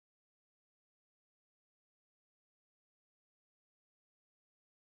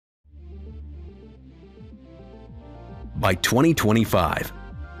By 2025,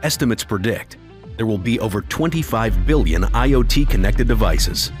 estimates predict there will be over 25 billion IoT-connected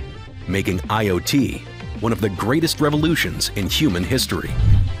devices, making IoT one of the greatest revolutions in human history.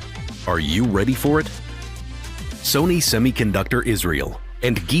 Are you ready for it? Sony Semiconductor Israel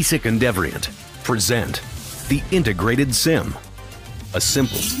and Giesecke+Devrient present the integrated SIM, a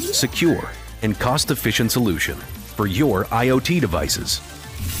simple, secure, and cost-efficient solution for your IoT devices.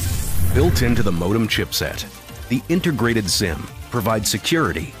 Built into the modem chipset, the integrated SIM provides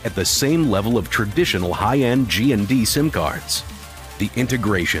security at the same level of traditional high-end G+D SIM cards. The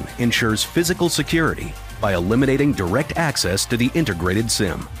integration ensures physical security by eliminating direct access to the integrated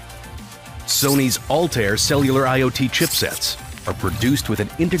SIM. Sony's Altair cellular IoT chipsets are produced with an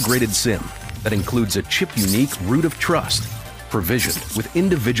integrated SIM that includes a chip-unique root of trust, provisioned with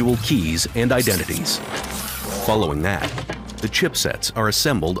individual keys and identities. Following that, the chipsets are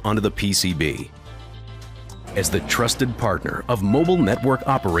assembled onto the PCB. As the trusted partner of mobile network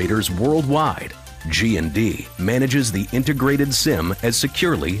operators worldwide, G+D manages the integrated SIM as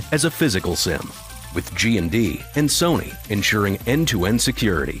securely as a physical SIM, with G+D and Sony ensuring end-to-end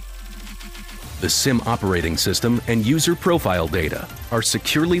security. The SIM operating system and user profile data are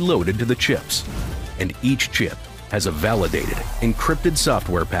securely loaded to the chips, and each chip has a validated, encrypted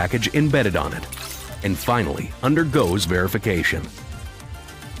software package embedded on it, and finally undergoes verification.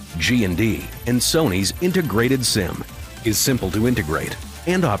 G+D and Sony's integrated SIM is simple to integrate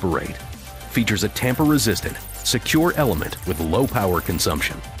and operate, features a tamper-resistant, secure element with low power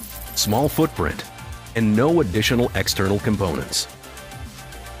consumption, small footprint, and no additional external components.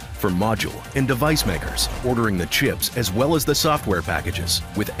 For module and device makers, ordering the chips as well as the software packages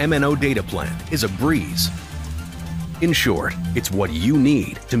with MNO data plan is a breeze. In short, it's what you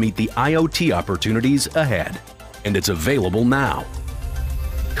need to meet the IoT opportunities ahead, and it's available now.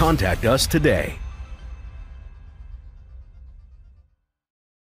 Contact us today.